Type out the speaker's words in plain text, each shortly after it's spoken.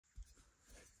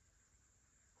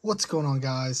What's going on,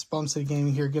 guys? Bomb City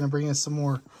Gaming here, gonna bring us some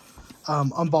more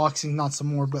unboxing, not some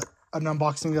more, but an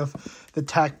unboxing of the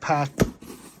Tacpack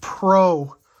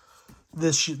Pro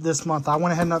this month. I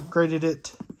went ahead and upgraded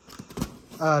it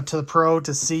to the Pro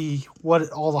to see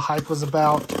what all the hype was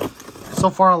about.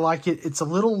 So far, I like it. It's a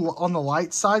little on the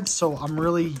light side, so I'm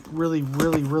really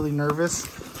nervous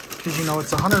because, you know,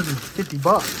 it's 150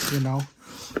 bucks, you know.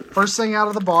 First thing out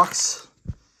of the box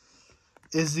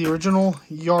is the original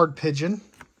yard pigeon,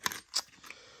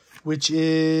 which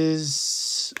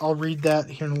is, I'll read that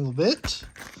here in a little bit.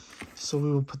 So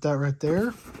we will put that right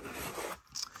there.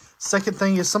 Second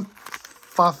thing is some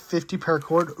 550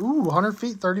 paracord. Ooh, 100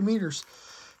 feet, 30 meters.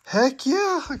 Heck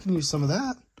yeah, I can use some of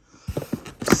that.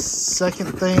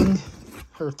 Second thing,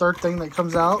 or third thing that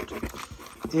comes out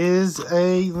is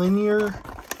a linear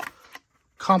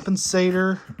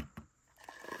compensator.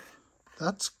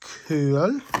 That's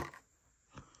cool.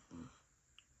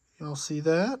 Y'all see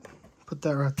that? Put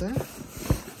that right there.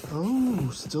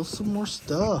 Oh, still some more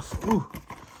stuff. Ooh.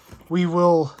 We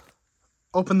will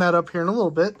open that up here in a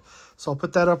little bit. So I'll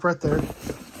put that up right there.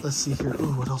 Let's see here.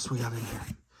 Ooh, what else we got in here?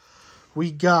 We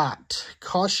got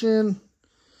caution.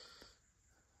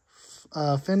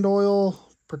 Fend oil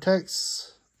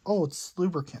protects. Oh, it's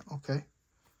lubricant. Okay.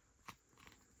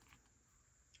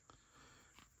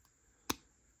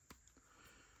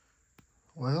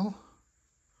 Well,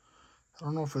 I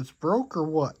don't know if it's broke or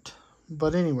what.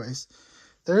 But anyways,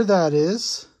 there that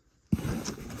is.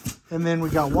 And then we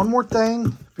got one more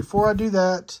thing. Before I do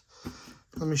that,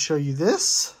 let me show you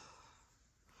this.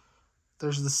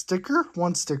 There's the sticker,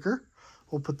 one sticker.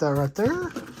 We'll put that right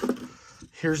there.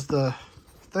 Here's the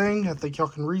thing. I think y'all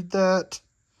can read that.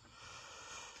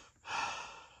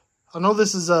 I know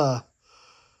this is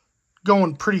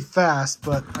going pretty fast,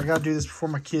 but I gotta do this before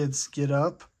my kids get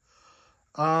up.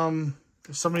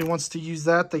 If somebody wants to use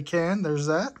that, they can. There's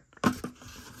that.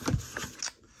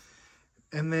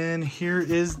 And then here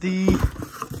is the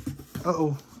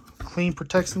clean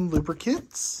protection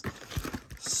lubricants.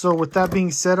 So with that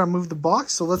being said, I moved the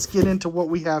box. So let's get into what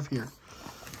we have here.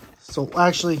 So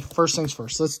actually, first things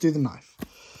first, let's do the knife.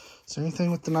 Is there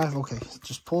anything with the knife? Okay,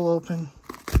 just pull open.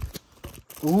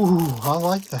 Ooh, I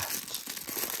like that.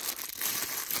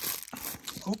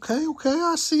 Okay,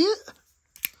 I see it.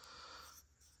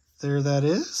 There that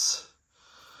is.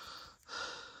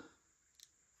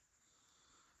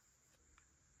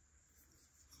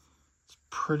 It's a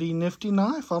pretty nifty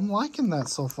knife. I'm liking that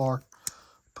so far.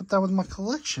 Put that with my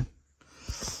collection.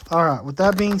 All right, with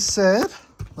that being said,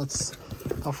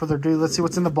 without further ado, let's see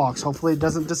what's in the box. Hopefully it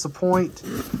doesn't disappoint.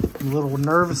 I'm a little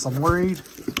nervous. I'm worried.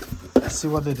 Let's see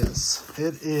what it is.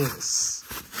 It is.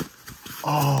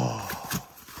 Oh.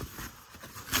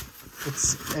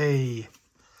 It's a...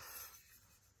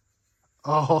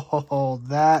 Oh,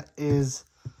 that is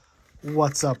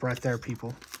what's up right there,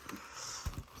 people.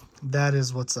 That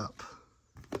is what's up.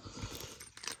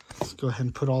 Let's go ahead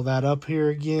and put all that up here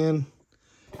again.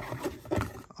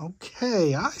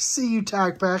 Okay, I see you,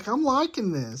 Tacpack. I'm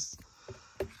liking this.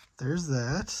 There's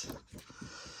that.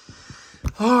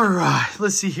 All right,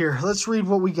 let's see here. Let's read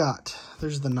what we got.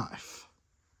 There's the knife.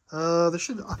 I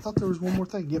thought there was one more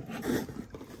thing. Yep.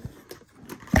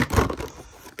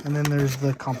 And then there's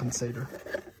the compensator.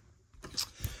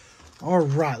 All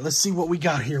right, let's see what we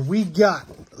got here.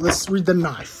 Let's read the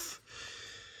knife.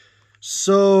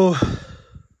 So,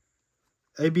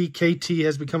 ABKT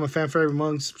has become a fan favorite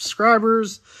among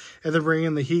subscribers, and they're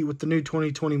bringing the heat with the new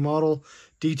 2020 model.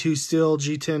 D2 steel,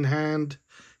 G10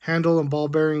 handle, and ball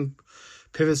bearing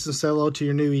pivots and say hello to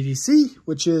your new EDC,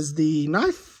 which is the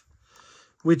knife,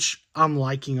 which I'm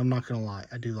liking. I'm not going to lie.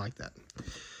 I do like that.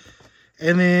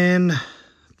 And then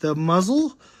the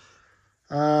muzzle,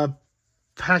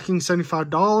 packing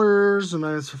 $75, and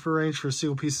that's for range for a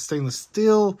single piece of stainless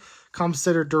steel.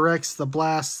 Compensator directs the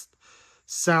blast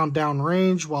sound down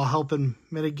range while helping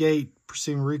mitigate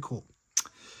perceived recoil.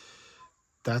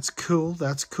 That's cool.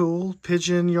 That's cool.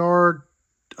 Pigeon yard,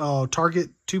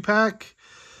 target 2-pack.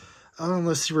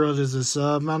 Let's see what is this.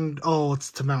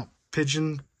 It's to mount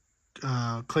pigeon.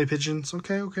 Clay pigeons.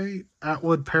 Okay.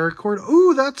 Atwood paracord.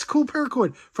 Ooh, that's cool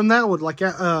paracord from Atwood. Like,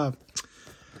 I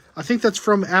think that's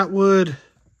from Atwood.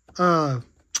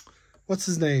 What's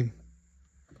his name?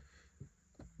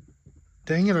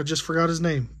 Dang it, I just forgot his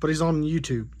name. But he's on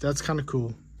YouTube. That's kind of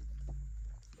cool.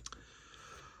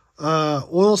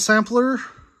 Oil sampler.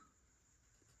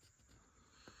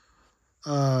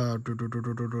 No.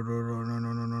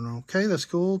 Okay, that's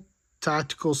cool.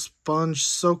 Tactical sponge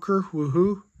soaker.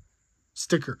 Woohoo.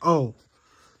 Sticker. Oh,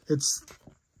 it's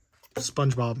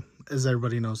SpongeBob, as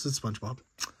everybody knows. It's SpongeBob.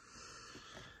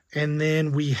 And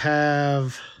then we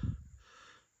have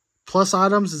Plus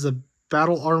items is a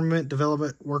battle armament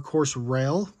development workhorse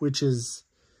rail, which is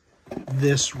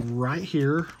this right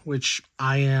here, which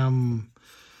I am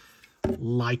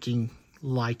liking.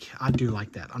 I do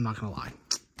like that. I'm not going to lie.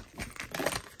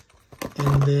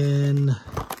 And then,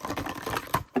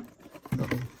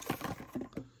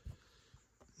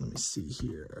 let me see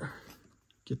here.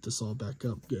 Get this all back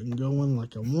up, getting going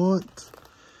like I want.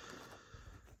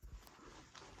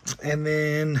 And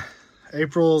then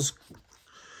April's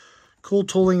cool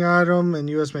tooling item and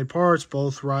US made parts,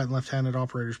 both right and left-handed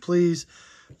operators, please.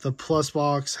 The plus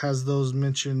box has those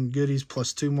mentioned goodies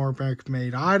plus 2 more American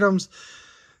made items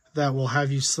that will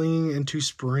have you slinging into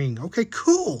spring. Okay,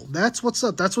 cool. That's what's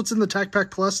up. That's what's in the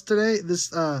Tacpack Plus today.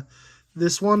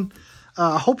 This one.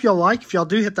 I hope y'all like. If y'all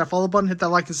do, hit that follow button, hit that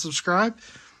like and subscribe.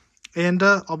 And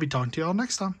I'll be talking to y'all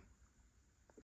next time.